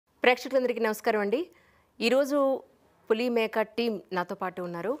ప్రేక్షకులందరికీ నమస్కారం అండి. ఈరోజు పులి మేక టీం నాతో పాటు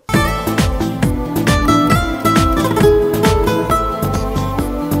ఉన్నారు.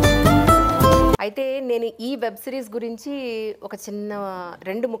 అయితే నేను ఈ వెబ్ సిరీస్ గురించి ఒక చిన్న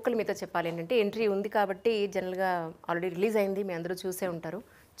రెండు ముక్కలు మీతో చెప్పాలి. ఏంటంటే ఎంట్రీ ఉంది కాబట్టి జనరల్గా ఆల్రెడీ రిలీజ్ అయింది, మీ అందరూ చూసే ఉంటారు.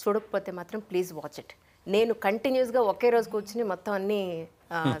 చూడకపోతే మాత్రం ప్లీజ్ వాచ్ ఇట్. నేను కంటిన్యూస్గా ఒకే రోజు కూర్చుని మొత్తం అన్ని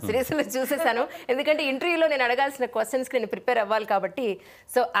సిరీస్లో చూసేసాను. ఎందుకంటే ఇంటర్వ్యూలో నేను అడగాల్సిన క్వశ్చన్స్కి నేను ప్రిపేర్ అవ్వాలి కాబట్టి.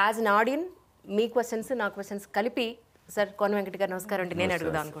 So as an audience me questions నా క్వశ్చన్స్ కలిపి సార్ కోన వెంకట్ గారు నమస్కారం అండి, నేను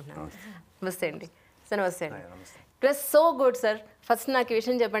అడుగుదాం అనుకుంటున్నాను. నమస్తే అండి సార్. నమస్తే అండి. Plus so good sir. First నాకు ఈ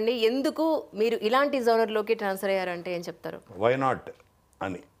విషయం చెప్పండి, ఎందుకు మీరు ఇలాంటి జోనర్లోకి ట్రాన్స్ఫర్ అయ్యారంటే ఏం చెప్తారు? వై నాట్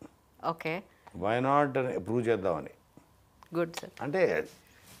అని. ఓకే, వై నాట్ అని ప్రూవ్ చేద్దామని. Good sir. అంటే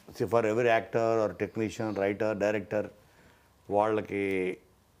for every actor are technician, writer, director, వాళ్ళకి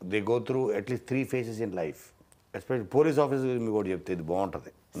they go through at least 3 phases in life. Especially police officer మీకు కూడా చెప్తే ఇది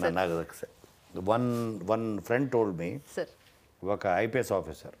బాగుంటుంది. నాకు వన్ ఫ్రెండ్ టోల్డ్ మీ, ఒక ఐపీఎస్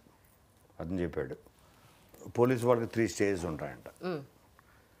ఆఫీసర్ అతను చెప్పాడు, పోలీసు వాళ్ళకి 3 stages ఉంటాయంట.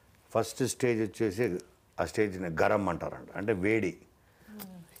 ఫస్ట్ స్టేజ్ వచ్చేసి ఆ స్టేజ్ని గరం అంటారంట, అంటే వేడి.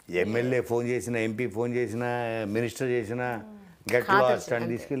 ఎమ్మెల్యే ఫోన్ చేసినా, ఎంపీ ఫోన్ చేసినా, మినిస్టర్ చేసినా గెట్ లాస్ట్ అని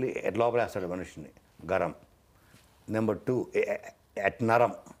తీసుకెళ్ళి లోపల వేస్తాడు మనిషిని, గరం. నెంబర్ 2 ఎట్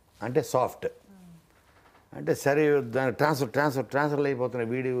నరం, అంటే సాఫ్ట్. అంటే సరే దాని ట్రాన్స్ఫర్ అయిపోతున్నాయి,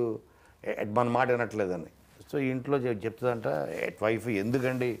 వీడు మన మాట వినట్లేదని. సో ఇంట్లో చెప్తుందంట ఎట్ వైఫ్,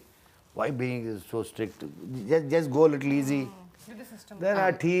 ఎందుకండి why being so strict, just go little easy. Then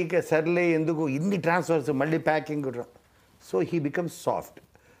ఠీక్ సర్లే, ఎందుకు ఇన్ని ట్రాన్స్ఫర్స్, మళ్ళీ packing. So he becomes soft.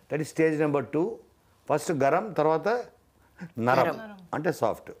 That is stage number 2. First garam, తర్వాత నరం అంటే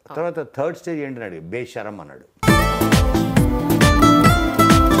సాఫ్ట్. తర్వాత 3rd స్టేజ్ ఏంటన్నాడు, బేషరం అన్నాడు.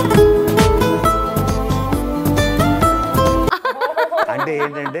 అంటే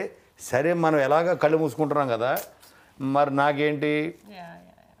ఏంటంటే సరే మనం ఎలాగ కళ్ళు మూసుకుంటున్నాం కదా, మరి నాకేంటి,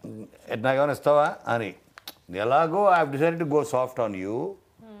 నాకేమైనా ఇస్తావా అని. ఎలాగో I decide to go soft on you.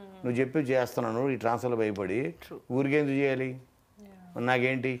 నువ్వు చెప్పి చేస్తున్నాను, ఈ ట్రాన్స్ఫర్లో భయపడి ఊరికేందుకు చేయాలి,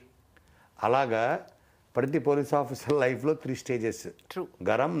 నాకేంటి. అలాగా ప్రతి పోలీస్ ఆఫీసర్ లైఫ్లో 3 stages,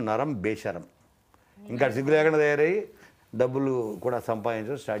 గరం, నరం, బేషరం. ఇంకా సిగ్గు లేకుండా తయారై డబ్బులు కూడా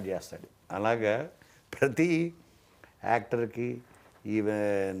సంపాదించడం స్టార్ట్ చేస్తాడు. అలాగా ప్రతి యాక్టర్కి,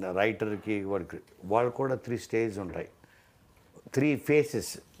 ఈవెన్ రైటర్కి, వాళ్ళు కూడా 3 stages ఉంటాయి, 3 phases.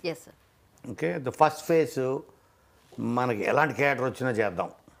 Okay, the first phase మనకి ఎలాంటి క్యారెక్టర్ వచ్చినా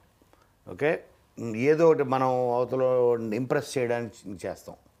చేద్దాం. ఓకే, ఏదో ఒకటి మనం అవతల ఇంప్రెస్ చేయడానికి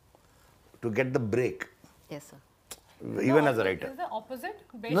చేస్తాం, to get the break. Even as a writer. Is the opposite?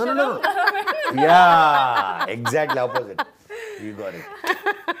 No. Yeah, exactly opposite. You got it.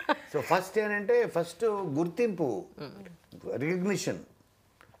 So first ఏంటంటే ఫస్ట్ గుర్తింపు, రికగ్నిషన్.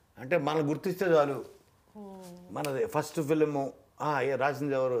 అంటే మనం గుర్తిస్తే చాలు, మనది ఫస్ట్ ఫిల్ము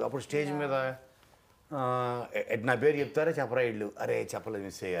రాసింది ఎవరు, అప్పుడు స్టేజ్ మీద నా పేరు చెప్తారా, చెప్పరా ఇళ్ళు, అరే చెప్పలేదు,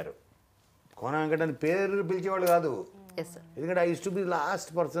 మిస్ అయ్యారు. కోన వెంకట్ అని పేరు పిలిచేవాళ్ళు కాదు, ఎందుకంటే I use to be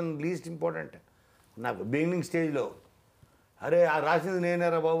last person, least important. నాకు బిగినింగ్ స్టేజ్లో అరే ఆ రాసింది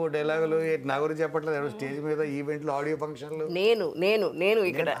నేనేరా బాబు, డైలాగులు నా గురించి చెప్పట్లేదు, ఎవరు స్టేజ్ మీద ఈవెంట్లో, ఆడియో ఫంక్షన్లు, నేను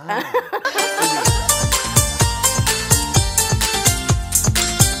ఇక్కడ.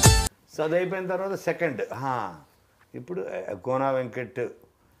 సో అది అయిపోయిన తర్వాత సెకండ్, ఇప్పుడు కోనా వెంకట్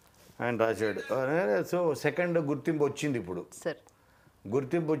ఆయన రాశాడు. సో సెకండ్ గుర్తింపు వచ్చింది. ఇప్పుడు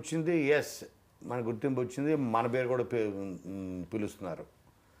గుర్తింపు వచ్చింది, ఎస్ మన గుర్తింపు వచ్చింది, మన పేరు కూడా పిలుస్తున్నారు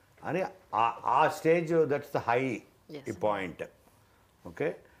అని. ఆ stage, that's the high point. Okay,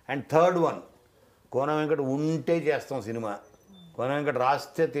 and third one, Kona Venkat ఉంటే చేస్తాం సినిమా, కోన వెంకట్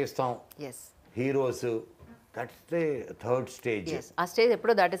రాస్తే తీస్తాం, heroes. That's the third stage.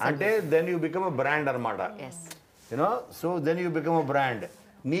 అంటే then you become a brand అనమాట, you know. So then you become a brand.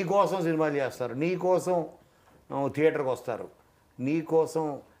 నీ కోసం సినిమాలు చేస్తారు, నీ కోసం థియేటర్కి వస్తారు, నీ కోసం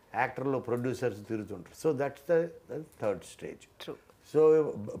యాక్టర్లు, ప్రొడ్యూసర్స్ తిరుగుతుంటారు. So that's the third stage. So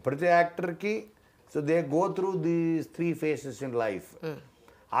ప్రతి యాక్టర్కి, so they go through these 3 phases in life.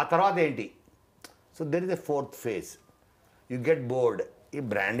 ఆ తర్వాత ఏంటి, so there is a 4th phase. You get bored, ఈ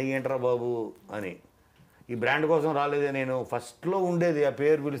బ్రాండింగ్ ఏంట్రా బాబు అని. ఈ బ్రాండ్ కోసం రాలేదే నేను, ఫస్ట్లో ఉండేది ఆ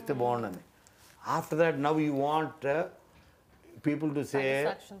పేరు పిలిస్తే బాగుండని. After that now you want people to say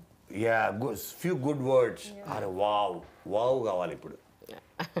few good words. అరే వావ్ కావాలి. ఇప్పుడు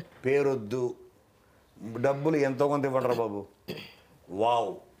పేరొద్దు, డబ్బులు ఎంతో కొంత ఇవ్వండిరా బాబు,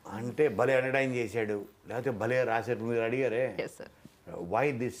 వావ్ అంటే భలే ఎంటర్టైన్ చేశాడు, లేకపోతే భలే రాశాడు. మీరు అడిగారే వై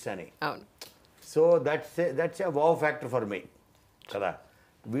దిస్ అని. So that's a wow factor for me కదా.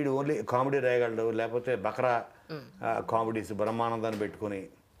 వీడు ఓన్లీ కామెడీ రాయగలడు, లేకపోతే బకరా కామెడీస్ బ్రహ్మానందాన్ని పెట్టుకొని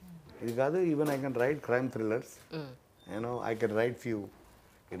ఇది కాదు, even I can write crime thrillers, you know I can write few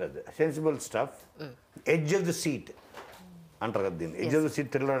sensible stuff. Edge of the seat అంటారు కదా దీన్ని, edge of the seat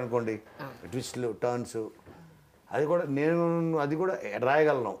thriller అనుకోండి, ట్విస్ట్లు టర్న్స్, అది కూడా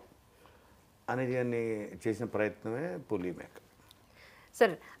రాయగలను అనేది అని చేసిన ప్రయత్నమే పులి మేక.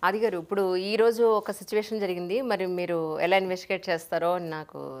 సార్ ఆది గారు, ఇప్పుడు ఈరోజు ఒక సిచ్యువేషన్ జరిగింది, మరి మీరు ఎలా ఇన్వెస్టిగేట్ చేస్తారో అని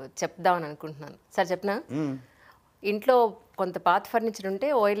నాకు చెప్దామని అనుకుంటున్నాను. సార్ చెప్పనా? ఇంట్లో కొంత పాత ఫర్నిచర్ ఉంటే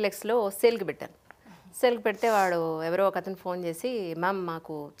ఓఎల్ఎక్స్లో సేల్కి పెట్టాను. సేల్కి పెడితే వాడు ఎవరో ఒక అతను ఫోన్ చేసి, మ్యామ్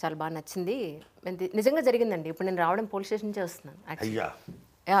మాకు చాలా బాగా నచ్చింది, నిజంగా జరిగిందండి, ఇప్పుడు నేను రావడం పోలీస్ స్టేషన్ నుంచే వస్తున్నాను.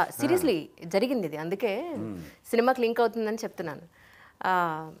 సీరియస్లీ జరిగింది ఇది, అందుకే సినిమాకి లింక్ అవుతుందని చెప్తున్నాను.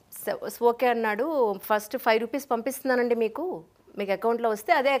 ఓకే అన్నాడు. ఫస్ట్ 5 రూపీస్ పంపిస్తున్నానండి మీకు అకౌంట్లో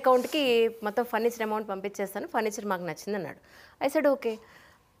వస్తే అదే అకౌంట్కి మొత్తం ఫర్నిచర్ అమౌంట్ పంపించేస్తాను, ఫర్నిచర్ మాకు నచ్చింది అన్నాడు. I said okay.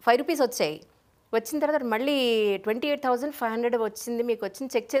 5 రూపీస్ వచ్చాయి. వచ్చిన తర్వాత మళ్ళీ 28,500 వచ్చింది, మీకు వచ్చింది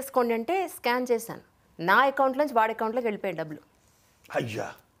చెక్ చేసుకోండి అంటే స్కాన్ చేశాను. నా అకౌంట్లోంచి వాడి అకౌంట్లోకి వెళ్ళిపోయాయి డబ్బులు. అయ్యా,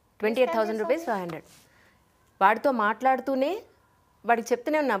 28,000 రూపీస్ 500. వాడితో మాట్లాడుతూనే వాడికి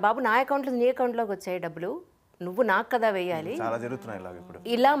చెప్తూనే ఉన్నా, బాబు నా అకౌంట్లో నీ అకౌంట్లోకి వచ్చాయి డబ్బులు, నువ్వు నాకు కదా వేయాలి. చాలా జరుగుతున్నాయి ఇప్పుడు.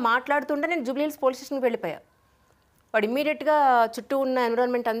 ఇలా మాట్లాడుతుంటే నేను జూబ్లీ హిల్స్ పోలీస్ స్టేషన్కి వెళ్ళిపోయా. వాడు ఇమ్మీడియట్గా చుట్టూ ఉన్న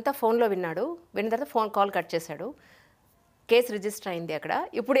ఎన్విరాన్మెంట్ అంతా ఫోన్లో విన్నాడు. విన్న తర్వాత కాల్ కట్ చేశాడు. కేసు రిజిస్టర్ అయింది అక్కడ.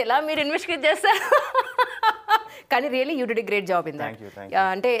 ఇప్పుడు ఎలా మీరు ఇన్వెస్టిగేట్ చేస్తారు? కానీ really you did a great job in that.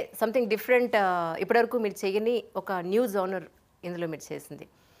 అంటే సంథింగ్ డిఫరెంట్, ఇప్పటివరకు మీరు చేయని ఒక న్యూ జోనర్ ఇందులో మీరు చేసింది.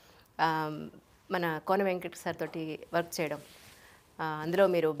 మన కోన వెంకట్ సార్ తోటి వర్క్ చేయడం, అందులో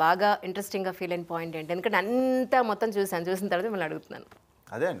మీరు బాగా ఇంట్రెస్టింగ్గా ఫీల్ అయిన పాయింట్ ఏంటి? ఎందుకంటే అంతా మొత్తం చూసిన తర్వాత మిమ్మల్ని అడుగుతున్నాను.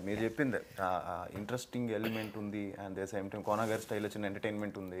 అదే అండి మీరు చెప్పింది, ఇంట్రెస్టింగ్ ఎలిమెంట్ ఉంది and they same time Kona గారి స్టైల్ చిన్న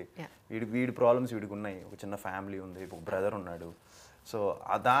ఎంటర్టైన్మెంట్ ఉంది. వీడి ప్రాబ్లమ్స్ వీడికి ఉన్నాయి, ఒక చిన్న ఫ్యామిలీ ఉంది, ఒక బ్రదర్ ఉన్నాడు. సో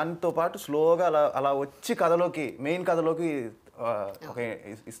దాంతోపాటు స్లోగా అలా వచ్చి కథలోకి, మెయిన్ కథలోకి ఒక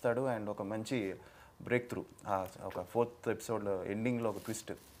ఇస్తాడు. అండ్ ఒక మంచి బ్రేక్ త్రూ, ఒక 4th ఎపిసోడ్లో ఎండింగ్లో ఒక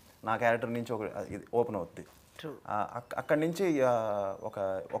ట్విస్ట్ నా క్యారెక్టర్ నుంచి ఓపెన్ అవుద్ది. అక్కడి నుంచి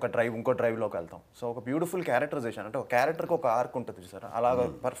ఇంకో డ్రైవ్లోకి వెళ్తాం. సో ఒక బ్యూటిఫుల్ క్యారెక్టరైజేషన్, అంటే ఒక క్యారెక్టర్కి ఒక ఆర్క్ ఉంటుంది సార్, అలాగా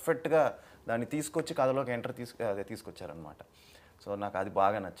పర్ఫెక్ట్గా దాన్ని తీసుకొచ్చి కథలోకి తీసుకొచ్చారనమాట. సో నాకు అది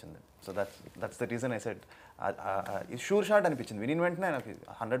బాగా నచ్చింది. So that's the reason I said sure shot అనిపించింది. విని వెంటనే నాకు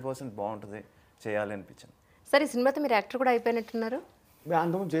 100% బాగుంటుంది, చేయాలి అనిపించింది. సరే, ఈ సినిమాతో మీరు యాక్టర్ కూడా అయిపోయినట్టున్నారు.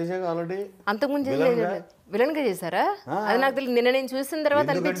 అంతకుముందు చేసాక ఆల్రెడీ. అంతకుముందు విలన్గా చేశారా? అది నాకు తెలియదు, నిన్న నేను చూసిన తర్వాత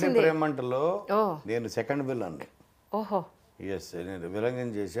అనిపించింది. ప్రేమంటలో నేను సెకండ్ విలన్. ఓహో, ఎస్, నేను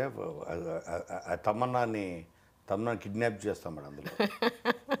విలన్ చేసా. తమన్నా కిడ్నాప్ చేస్తాం మేడం అందులో.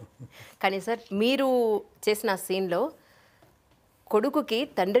 కానీ సార్, మీరు చేసిన ఆ సీన్లో కొడుకుకి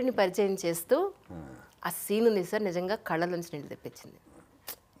తండ్రిని పరిచయం చేస్తూ ఆ సీన్ ఉంది సార్, నిజంగా కళ్ళలోంచి నీళ్ళు తెప్పించింది.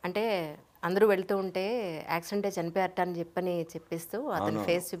 అంటే అందరూ వెళ్తూ ఉంటే యాక్సిడెంటే చనిపోయారట అని చెప్పిస్తూ అతని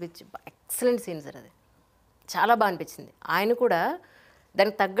ఫేస్ చూపించి ఎక్సలెంట్ సీన్ సార్, అది చాలా బాగా అనిపించింది. ఆయన కూడా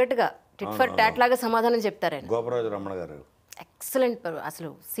దానికి తగ్గట్టుగా టిట్ ఫర్ టాట్ లాగా సమాధానం చెప్తారు ఆయన. గోపరాజు రమణ గారు ఎక్సలెంట్,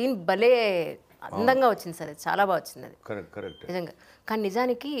 అసలు సీన్ భలే అందంగా వచ్చింది సార్, అది చాలా బాగా వచ్చింది అది. కరెక్ట్ నిజంగా. కానీ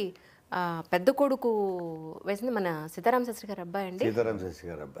నిజానికి పెద్ద కొడుకు వేసింది మన సీతారామ శాస్త్రి గారు అబ్బాయి అండి. సీతారామ శాస్త్రి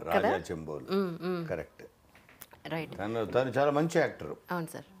గారు అబ్బాయి రాజా చెంబోలు. Correct, right. తను చాలా మంచి యాక్టర్. అవును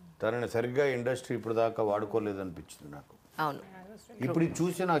సార్. తనని సరిగ్గా ఇండస్ట్రీ ఇప్పుడు దాకా వాడుకోలేదు అనిపించింది నాకు. అవును, ఇప్పుడు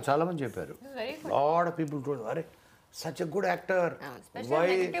చూసి నాకు చాలా మంది చెప్పారు, లాట్ ఆఫ్ పీపుల్ టోల్డ్, అరే సచ్ ఎ గుడ్ యాక్టర్.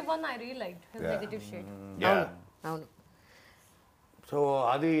 అవును. సో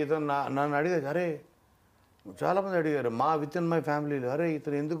అది ఇతను నన్ను అడిగారు, అరే చాలామంది అడిగారు విత్ ఇన్ మై ఫ్యామిలీలో, అరే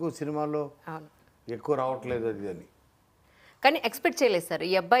ఇతను ఎందుకు సినిమాల్లో ఎక్కువ రావట్లేదు అది అని. కానీ ఎక్స్పెక్ట్ చేయలేదు సార్,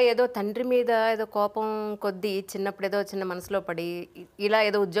 ఈ అబ్బాయి ఏదో తండ్రి మీద ఏదో కోపం కొద్దీ చిన్నప్పుడు ఏదో చిన్న మనసులో పడి ఇలా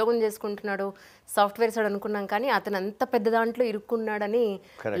ఏదో ఉద్యోగం చేసుకుంటున్నాడు, సాఫ్ట్వేర్ సైడ్ అనుకున్నాం. కానీ అతను అంత పెద్ద దాంట్లో ఇరుక్కున్నాడని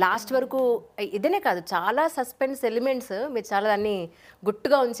లాస్ట్ వరకు. ఇదనే కాదు, చాలా సస్పెన్స్ ఎలిమెంట్స్ మీరు చాలా దాన్ని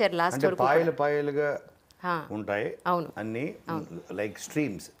గుట్టుగా ఉంచారు లాస్ట్ వరకు. పాయలుగా ఉంటాయి అన్ని, లైక్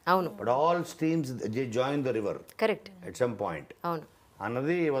స్ట్రీమ్స్. అవును, but all streams join the river correct at some point. అవును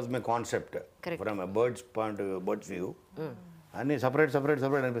అన్నది was my concept from birds view. అన్ని సపరేట్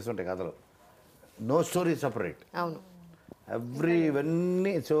అనిపిస్తుంటాయి కథలు, నో స్టోరీ సపరేట్. అవును,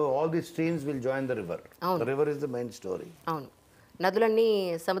 ఇవన్నీ. So all the streams will join the river. The river is the main story. అవును, నదులన్నీ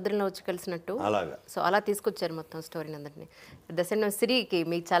సముద్రంలో వచ్చి కలిసినట్టు. అలాగా. సో అలా తీసుకొచ్చారు మొత్తం స్టోరీని అందరినీ. దశ సిరికి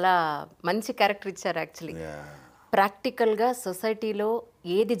మీకు చాలా మంచి క్యారెక్టర్ ఇచ్చారు యాక్చువల్లీ. ప్రాక్టికల్గా సొసైటీలో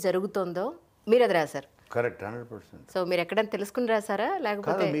ఏది జరుగుతుందో మీరు అది రాశారు. కరెక్ట్, 100%. సో మీరు ఎక్కడైనా తెలుసుకుని రాసారా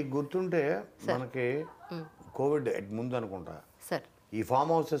లేకపోతే? మీకు గుర్తుంటే మనకి కోవిడ్ ముందు అనుకుంటా సార్, ఈ ఫామ్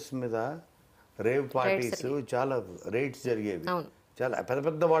హౌసెస్ మీద రేవ్ పార్టీస్ చాలా రేట్స్ జరిగేవి. చాలా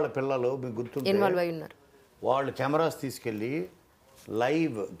పెద్ద వాళ్ళ పిల్లలు మీకు గుర్తుంటే ఇన్వాల్వ్ అయి ఉన్నారు. వాళ్ళు కెమెరాస్ తీసుకెళ్ళి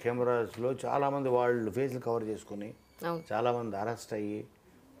లైవ్ కెమెరాస్లో చాలామంది వాళ్ళు ఫేస్లు కవర్ చేసుకుని అవును. చాలామంది అరెస్ట్ అయ్యి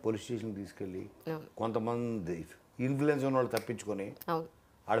పోలీస్ స్టేషన్కి తీసుకెళ్ళి అవును. కొంతమంది ఇన్ఫ్లుయెన్స్ ఉన్న వాళ్ళు తప్పించుకొని అవును.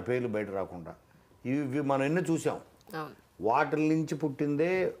 ఆడ పేర్లు బయట రాకుండా ఇవి మనం ఎన్నో చూసాం. అవును. వాటి నుంచి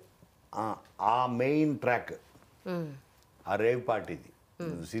పుట్టిందే ఆ మెయిన్ ట్రాక్, ఆ రేవ్ పార్టీది,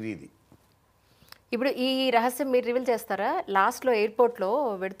 సిరీది. ఇప్పుడు ఈ రహస్యం మీరు రివీల్ చేస్తారా? లాస్ట్లో ఎయిర్పోర్ట్లో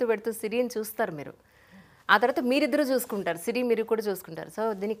వెడుతూ సిరిని చూస్తారు మీరు, ఆ తర్వాత మీరిద్దరూ చూసుకుంటారు, సిరి మీరు కూడా చూసుకుంటారు. సో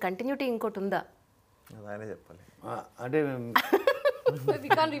దీనికి కంటిన్యూటీ ఇంకోటి ఉందా? అదే చెప్పాలి. అంటే We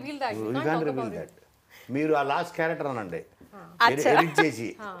can't reveal that. We you can't can talk reveal about it. That. మీరు ఆ లాస్ట్ క్యారెక్టర్ అనండి, అచ్చా. ఎడిట్ చేసి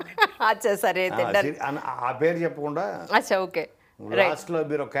అచ్చా సరే అయితే done. ఆ పేరు చెప్పకుండా అచ్చా ఓకే రైట్. లాస్ట్లో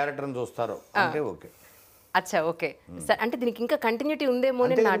మీరు ఒక క్యారెక్టర్ని చూస్తారు అంటే ఓకే. అచ్చా ఓకే సార్, అంటే దీనికి ఇంకా కంటిన్యూటీ ఉందేమో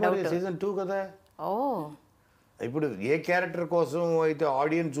అని నా డౌట్. సీజన్ 2 కదా. ఓ ఇప్పుడు ఏ క్యారెక్టర్ కోసం అయితే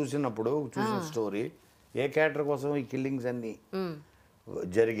ఆడియన్స్ చూసిన స్టోరీ, ఏ క్యారెక్టర్ కోసం ఈ కిల్లింగ్స్ అన్నీ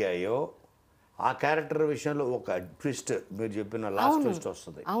జరిగాయో ఆ క్యారెక్టర్ విషయంలో ఒక ట్విస్ట్, మీరు చెప్పిన లాస్ట్ ట్విస్ట్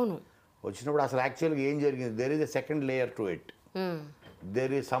వస్తుంది. అవును. వచ్చినప్పుడు అసలు యాక్చువల్గా ఏం జరిగింది, there is a second layer to it,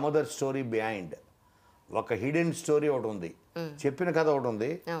 there is some other story behind. ఒక హిడెన్ స్టోరీ ఒకటి ఉంది, చెప్పిన కథ ఒకటి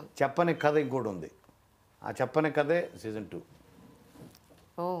ఉంది, చెప్పని కథ ఇంకోటి ఉంది. ఆ చెప్పని కథే సీజన్ 2.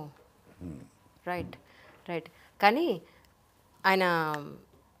 ఓ రైట్ రైట్. కానీ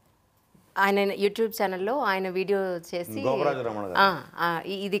ఆయన యూట్యూబ్ ఛానల్లో ఆయన వీడియో చేసి గోపరాజు రమణ గారు.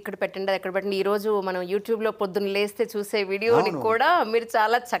 ఇది ఇక్కడ పెట్టండి, అది ఎక్కడ పెట్టండి, ఈరోజు మనం యూట్యూబ్లో పొద్దున్న లేస్తే చూసే వీడియోని కూడా మీరు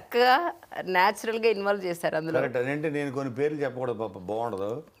చాలా చక్కగా న్యాచురల్గా ఇన్వాల్వ్ చేశారు అందులో. కరెక్ట్. అదేంటే నేను కొన్ని పేర్లు చెప్పకూడదు పాప,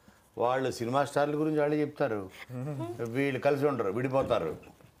 బాగుండదు. వాళ్ళు సినిమా స్టార్ల గురించి వాళ్ళే చెప్తారు, వీళ్ళు కలిసి ఉండరు, విడిపోతారు.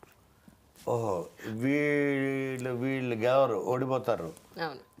 ఓహో వీళ్ళు గెలవరు, ఓడిపోతారు.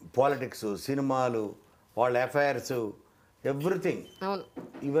 అవును. పాలిటిక్స్, సినిమాలు, వాళ్ళ అఫైర్స్, ఎవ్రీథింగ్. అవును.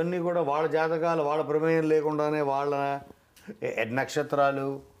 ఇవన్నీ కూడా వాళ్ళ జాతకాలు, వాళ్ళ ప్రమేయం లేకుండానే వాళ్ళ నక్షత్రాలు,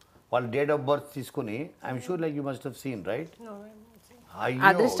 వాళ్ళ డేట్ ఆఫ్ బర్త్ తీసుకుని, I'm sure like you must have seen right.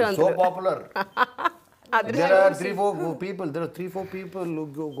 అయ్యో so popular. There are 3-4 people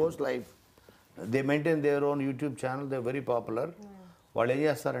who goes live. They maintain their own YouTube channel. They're very popular. వాళ్ళు ఏం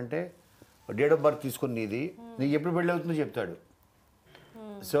చేస్తారంటే డేట్ ఆఫ్ బర్త్ తీసుకుని నీకు ఎప్పుడు పెళ్ళి అవుతుందో చెప్తాడు.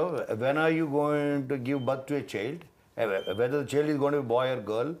 So when are you going to give birth to a child, whether the child is going to be boy or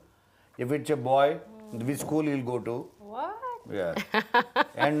girl, if it's a boy which school will go to,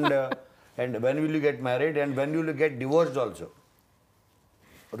 and when will you get married and when will you get divorced also.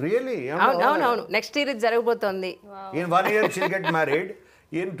 Really? అవును. Next year ఇది జరగబోతోంది. In 1 year she'll get married,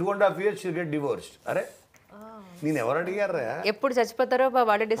 in 2.5 years she'll get divorced. అరే నేను ఎవరు అడిగారా? ఎప్పుడు చచ్చిపోతారో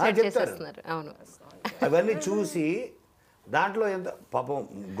వాళ్ళు decide చేసేస్తున్నారు. అవును. అవన్నీ చూసి దాంట్లో ఎంత పాపం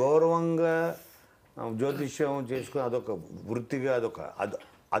గౌరవంగా జ్యోతిష్యం చేసుకుని అదొక వృత్తిగా అదొక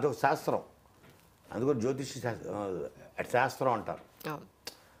శాస్త్రం. అందుకని జ్యోతిష శాస్త్రం అంటారు.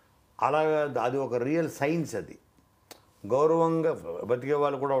 అలాగా అది ఒక రియల్ సైన్స్. అది గౌరవంగా బతికే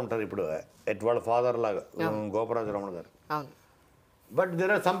వాళ్ళు కూడా ఉంటారు. ఇప్పుడు ఎట్ వాళ్ళ ఫాదర్ లాగా గోపరాజు రమణ గారు. But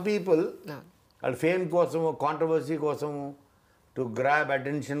there are some people వాళ్ళ ఫేమ్ కోసం, కాంట్రవర్సీ కోసం, టు గ్రాబ్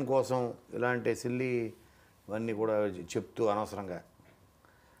అటెన్షన్ కోసం ఇలాంటి సిల్లీ ఇవన్నీ కూడా చెప్తూ అనవసరంగా.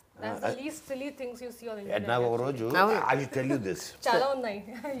 That's the least silly things you see on the internet. నాకు ఒక రోజు I will tell you this. చాలా ఉన్నాయి.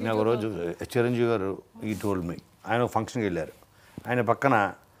 నాకు ఒక రోజు చిరంజీవి గారు ఈ టోల్డ్ మీ, ఆయన ఫంక్షన్కి వెళ్ళారు. ఆయన పక్కన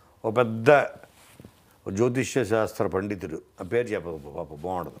ఒక పెద్ద జ్యోతిష్య శాస్త్ర పండితుడు, ఆ పేరు చెప్పదు పాప,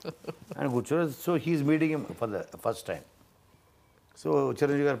 బాగుండదు, ఆయన కూర్చో. So he's meeting him for the first time. So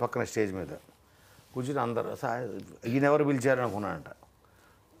Chiranjeevi గారు పక్కన స్టేజ్ మీద కూర్చుని అందరు ఈయన ఎవరు పిలిచారు అనుకున్నానంట.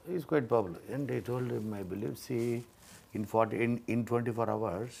 Is quite popular and I told him I believe C in 24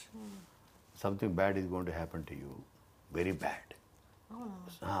 hours something bad is going to happen to you, very bad.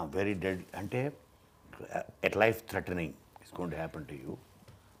 Very dead, అంటే at life threatening is going to happen to you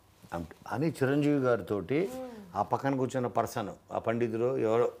అని చిరంజీవి గారితో ఆ పక్కన కూర్చున్న person, ఆ పండితుడు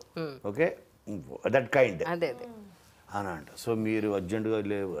ఎవరో, okay that kind అదే అని అంట. సో మీరు అర్జెంటుగా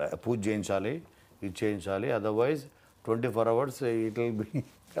పూజ చేయించాలి, ఇది చేయించాలి, otherwise 24 hours it will be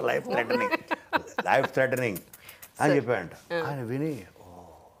life threatening అని చెప్పాడంట. ఆయన విని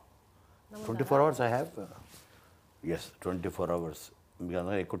 24 hours I have, yes 24 hours, మీకు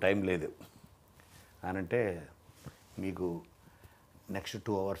అందరూ ఎక్కువ టైం లేదు అని అంటే, మీకు next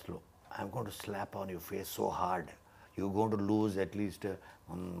 2 hours I'm going to slab on your face so hard you going to lose at least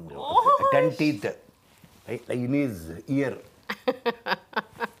 10 teeth in his year.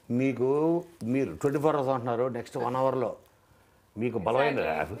 మీరు 24 hours అంటున్నారు, నెక్స్ట్ 1 hourలో మీకు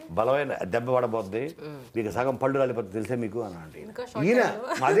బలమైన దెబ్బ పడబోద్ది, మీకు సగం పళ్ళు రాలిపోతుంది తెలుసా మీకు అని అంటే, ఈయన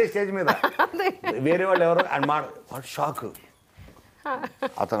అదే స్టేజ్ మీద వేరే వాళ్ళు ఎవరు అండ్ వాడు షాక్.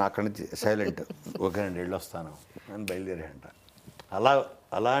 అతను అక్కడి నుంచి సైలెంట్, ఓకేనండి వెళ్ళొస్తాను అని బయలుదేరాడంట.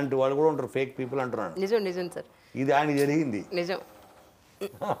 అలాంటి వాళ్ళు కూడా ఉంటారు, ఫేక్ పీపుల్ అంటున్నాను. నిజం నిజం సార్, ఇది ఆయన జరిగింది. నిజం.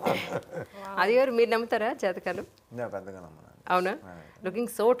 అది గారు మీరు నమ్ముతారా జాతకాలు? పెద్దగా నమ్మను. అవునా?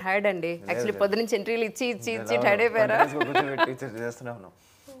 లుకింగ్ సో టైర్డ్ అండి. యాక్చువల్లీ పొద్దునుంచి ఎంట్రీలు ఇచ్చి ఇచ్చి ఇచ్చి టైర్డ్ అయిపోయారా? చేస్తూనే ఉన్నాం.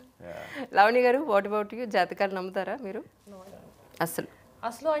 లావణ్య గారు, వాట్ అబౌట్ యూ? జాతకాలు నమ్ముతారా మీరు?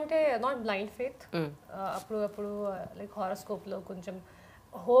 అసలు అంటే నాట్ బ్లైండ్ ఫెయిత్. అప్పుడు లైక్ హారోస్కోప్లో కొంచెం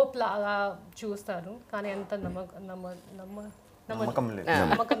హోప్ లాగా చూస్తారు, కానీ అంత నమ్మకం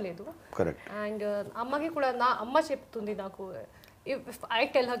లేదు. అండ్ అమ్మకి కూడా అమ్మ చెప్తుంది నాకు, ఇఫ్ ఐ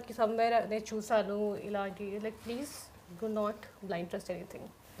టెల్ హర్ కి సమ్వేర్ నేను చూసాను ఇలాంటి, like please do not blind trust anything,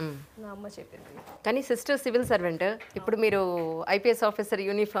 నా అమ్మ చెప్పింది. కానీ సిస్టర్ సివిల్ సర్వెంట్, ఇప్పుడు మీరు ఐపీఎస్ ఆఫీసర్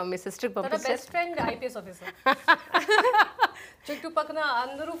యూనిఫామ్ మీ సిస్టర్ పంపించారు. Best friend IPS officer. చుట్టుపక్కల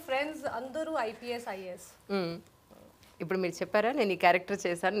అందరూ ఫ్రెండ్స్, అందరూ ఐపీఎస్ ఐఏఎస్. ఇప్పుడు మీరు చెప్పారా నేను ఈ క్యారెక్టర్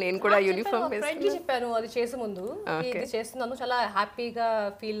చేశాను, నేను కూడా యూనిఫామ్ ఫ్రెండ్కి చెప్పాను అది చేసే ముందు, ఇది చేస్తున్నాను, చాలా హ్యాపీగా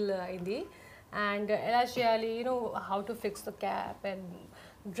ఫీల్ అయింది. అండ్ ఎలా చేయాలి, you know how to fix the cap and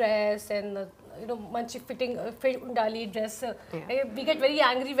dress and you know మంచి ఫిట్ ఉండాలి dress. We get very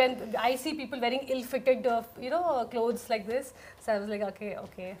angry when I see people వెరింగ్ ill fitted you know clothes like this. So I was like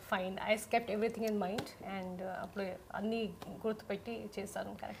okay fine, I స్కెప్ట్ everything in mind and అప్పుడు అన్నీ గుర్తుపెట్టి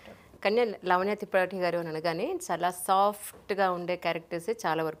చేస్తాను character. కన్య లావణ్య త్రిపాఠి గారు అని అనగానే చాలా సాఫ్ట్గా ఉండే క్యారెక్టర్సే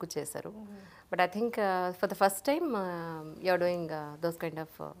చాలా వరకు చేశారు. But I think for the first time you're doing those kind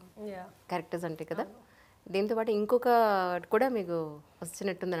of characters అంటే కదా. దీంతో పాటు ఇంకొక కూడా మీకు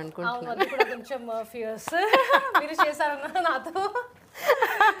వచ్చినట్టుందని అనుకుంటున్నాను. కొంచెం ఫియర్స్ మీరు చేశారు నాతో.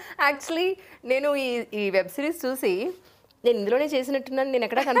 యాక్చువల్లీ నేను ఈ వెబ్ సిరీస్ చూసి నేను ఇందులోనే చేసినట్టున్నాను, నేను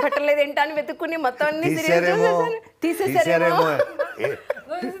ఎక్కడా కనపట్టలేదు ఏంటా అని వెతుక్కుని మొత్తం అన్ని తీసేసారేమో.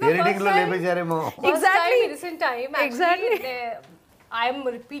 ఐఎమ్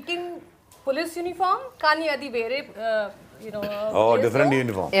రిపీటింగ్ పోలీస్ యూనిఫామ్, కానీ అది వేరే డిఫరెంట్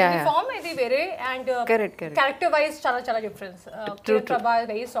యూనిఫామ్, ఇది వేరే. అండ్ క్యారెక్టర్ వైజ్ చాలా చాలా డిఫరెన్స్. ప్రభా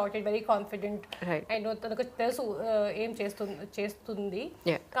very sorted, very confident, and తనకు తెలుసు ఏం చేస్తుంది,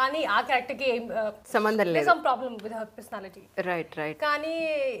 కానీ ఆ క్యారెక్టర్ కి ఏం సంబంధం లేదు, some problem with her personality. Right right. కానీ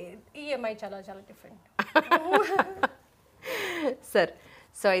ఈఎంఐ చాలా చాలా డిఫరెంట్. సార్,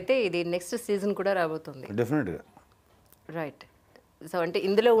 సో అయితే ఇది నెక్స్ట్ సీజన్ కూడా రాబోతుంది డెఫినెట్గా. రైట్. సో అంటే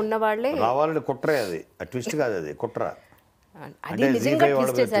ఇందులో ఉన్న వాళ్ళే రావాలని కుట్రే, అది ట్విస్ట్ కాదు, అది కుట్ర. అది నిజంగా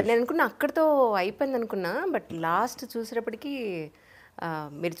ట్విస్ట్ చేశారు. నేను అనుకున్నా అక్కడితో అయిపోయింది అనుకున్నా, బట్ లాస్ట్ చూసేటప్పటికి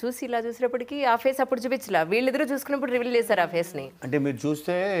మీరు చూసి ఇలా చూసేటప్పటికి ఆ ఫేస్ అప్పుడు చూపించలా, వీళ్ళిద్దరూ చూసుకున్నప్పుడు రివీల్ చేశారు ఆ ఫేస్ని. అంటే మీరు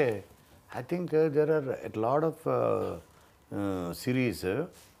చూస్తే I think there are at lot of series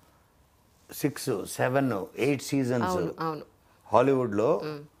 6, 7, 8 seasons అవును హాలీవుడ్లో.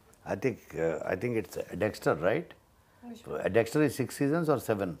 I think it's Dexter, right? Dexter is 6 seasons or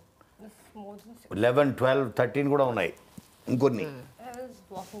 7? 11, 12, 13 కూడా ఉన్నాయి ఇంకొన్ని.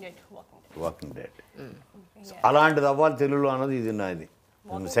 Walking dead. అలాంటిది అవ్వాలి తెలుగులో అన్నది ఇది నాది.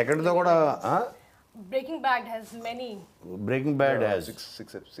 సెకండ్తో కూడా Breaking Bad has many. Breaking Bad has 6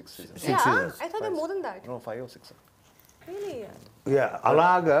 seasons. I thought there more than that. No, 5 or 6. Really?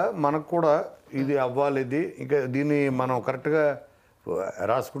 అలాగా మనకు కూడా ఇది అవ్వాలి. ఇది ఇంకా దీన్ని మనం కరెక్ట్గా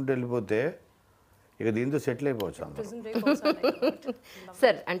రాసుకుంటూ వెళ్ళిపోతే ఇక దీంతో సెటిల్ అయిపోవచ్చు.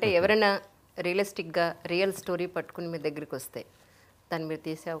 సార్, అంటే ఎవరైనా రియలిస్టిక్గా రియల్ స్టోరీ పట్టుకుని మీ దగ్గరికి వస్తే దాన్ని మీరు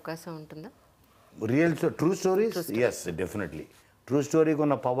తీసే అవకాశం ఉంటుందా? True stories, yes definitely. True స్టోరీకి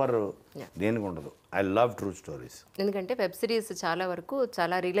ఉన్న పవర్ దేనికి ఉండదు. I love true stories. ఎందుకంటే వెబ్ సిరీస్ చాలా వరకు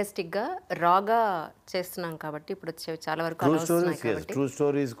చాలా రియలిస్టిక్గా రాగా చేస్తున్నాం కాబట్టి ఇప్పుడు వచ్చే చాలా వరకు ట్రూ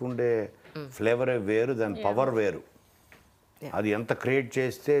స్టోరీస్కి ఉండే ఫ్లేవరే వేరు, దాని పవర్ వేరు. అది ఎంత క్రియేట్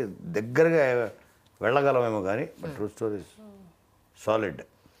చేస్తే దగ్గరగా వెళ్ళగలమేమో కానీ బట్ ట్రూ స్టోరీస్ సాలిడ్.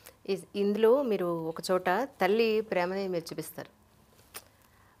 ఇందులో మీరు ఒక చోట తల్లి ప్రేమని మీరు చూపిస్తారు.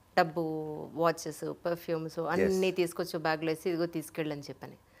 డబ్బు, వాచెస్, పర్ఫ్యూమ్స్ అన్నీ తీసుకొచ్చి బ్యాగ్లో వేసి ఇదిగో తీసుకెళ్ళని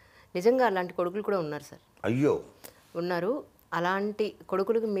చెప్పని. నిజంగా అలాంటి కొడుకులు కూడా ఉన్నారు సార్. అయ్యో ఉన్నారు. అలాంటి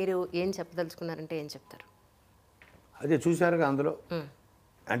కొడుకులకు మీరు ఏం చెప్పదలుచుకున్నారంటే ఏం చెప్తారు? అదే చూశారుగా అందులో.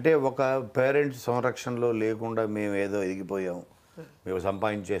 అంటే ఒక పేరెంట్స్ సంరక్షణలో లేకుండా మేము ఏదో ఎదిగిపోయాం, మేము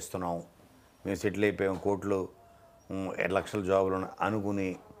సంపాదించేస్తున్నాం, మేము సెటిల్ అయిపోయాం, కోట్లు లక్షల జాబులు అనుకుని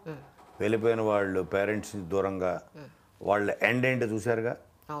వెళ్ళిపోయిన వాళ్ళు పేరెంట్స్ దూరంగా వాళ్ళ ఎండ్ చూశారుగా.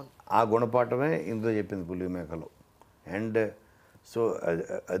 ఆ గుణపాఠమే ఇందులో చెప్పింది పులి మేకలో. And so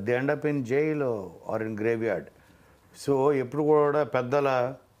the end up in jail or in grave yard. So ఎప్పుడు కూడా పెద్దల,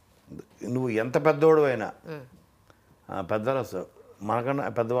 నువ్వు ఎంత పెద్దోడు అయినా పెద్దల మనకన్నా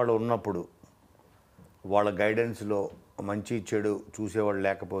పెద్దవాళ్ళు ఉన్నప్పుడు వాళ్ళ గైడెన్స్లో మంచి చెడు చూసేవాళ్ళు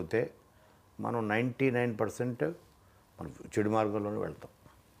లేకపోతే మనం 99% మనం చెడు మార్గంలోనే వెళ్తాం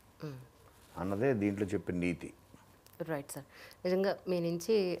అన్నదే దీంట్లో చెప్పిన నీతి. Right sir. నిజంగా మీ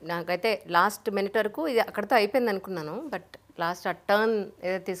నుంచి నాకైతే లాస్ట్ మినిట్ వరకు ఇది అక్కడితో అయిపోయింది అనుకున్నాను. బట్ లాస్ట్ ఆ టర్న్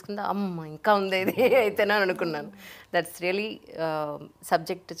ఏదైతే తీసుకుందో అమ్మ ఇంకా ఉంది ఇది అయితేనా అని అనుకున్నాను. దట్స్ రియలీ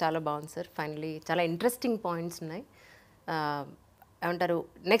సబ్జెక్ట్ చాలా బాగుంది సార్. ఫైనలీ చాలా ఇంట్రెస్టింగ్ పాయింట్స్ ఉన్నాయి. ఏమంటారు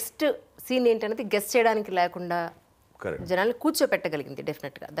నెక్స్ట్ సీన్ ఏంటనేది గెస్ చేయడానికి లేకుండా జనాలు కూర్చోపెట్టగలిగింది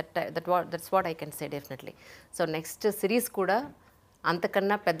డెఫినెట్గా. That's what I can say definitely. So next series కూడా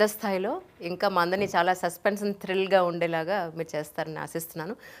అంతకన్నా పెద్ద స్థాయిలో ఇంకా మా అందరినీ చాలా సస్పెన్స్ అండ్ థ్రిల్గా ఉండేలాగా మీరు చేస్తారని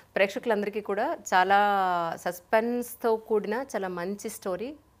ఆశిస్తున్నాను. ప్రేక్షకులందరికీ కూడా చాలా సస్పెన్స్తో కూడిన చాలా మంచి స్టోరీ,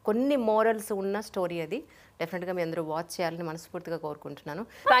 కొన్ని మోరల్స్ ఉన్న స్టోరీ అది. డెఫినెట్గా మీ అందరూ వాచ్ చేయాలని మనస్ఫూర్తిగా కోరుకుంటున్నాను.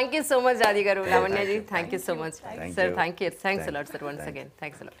 థ్యాంక్ యూ సో మచ్ ఆది గారు, లావణ్యజీ. Thank you so much sir. Thanks a lot sir once again.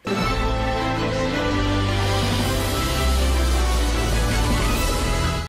 Thanks a lot.